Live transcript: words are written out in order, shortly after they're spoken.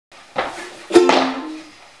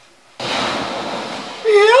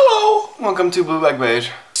Welcome to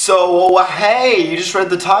BlueBlackBeige. So, hey, you just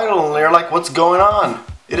read the title and you're like, what's going on?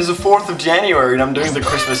 It is the 4th of January and I'm doing the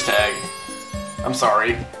Christmas tag. I'm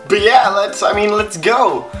sorry. But yeah, let's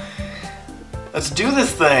go. Let's do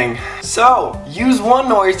this thing. So, use one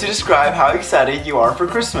noise to describe how excited you are for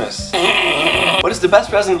Christmas. What is the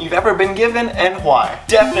best present you've ever been given and why?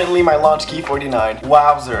 Definitely my Launch Key 49.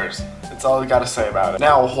 Wowzers. That's all I gotta say about it.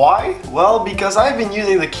 Now, why? Well, because I've been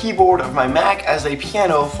using the keyboard of my Mac as a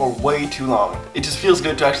piano for way too long. It just feels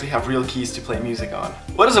good to actually have real keys to play music on.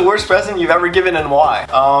 What is the worst present you've ever given and why?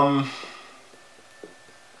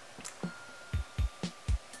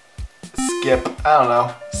 Skip. I don't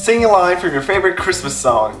know. Sing a line from your favorite Christmas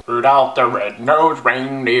song. Rudolph the red-nosed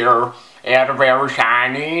reindeer had a very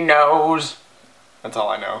shiny nose. That's all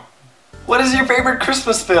I know. What is your favorite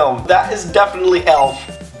Christmas film? That is definitely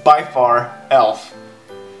Elf. By far, Elf.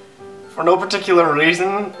 For no particular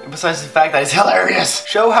reason, besides the fact that it's hilarious.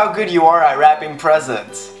 Show how good you are at wrapping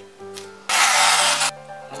presents. I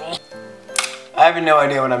have no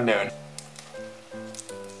idea what I'm doing.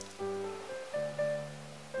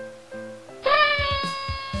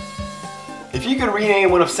 If you could rename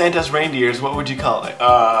one of Santa's reindeers, what would you call it?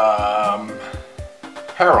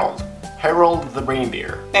 Harold. Harold the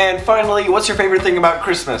reindeer. And finally, what's your favorite thing about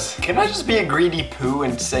Christmas? Can I just be a greedy poo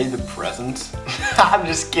and say the presents? I'm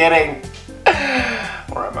just kidding.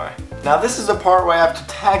 Or am I? Now this is the part where I have to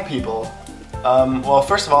tag people. Well,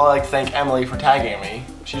 first of all, I'd like to thank Emily for tagging me.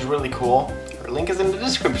 She's really cool. Her link is in the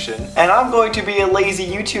description. And I'm going to be a lazy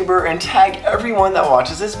YouTuber and tag everyone that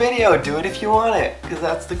watches this video. Do it if you want it, because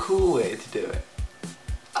that's the cool way to do it.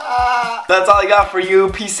 That's all I got for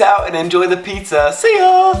you. Peace out and enjoy the pizza. See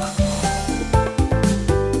ya!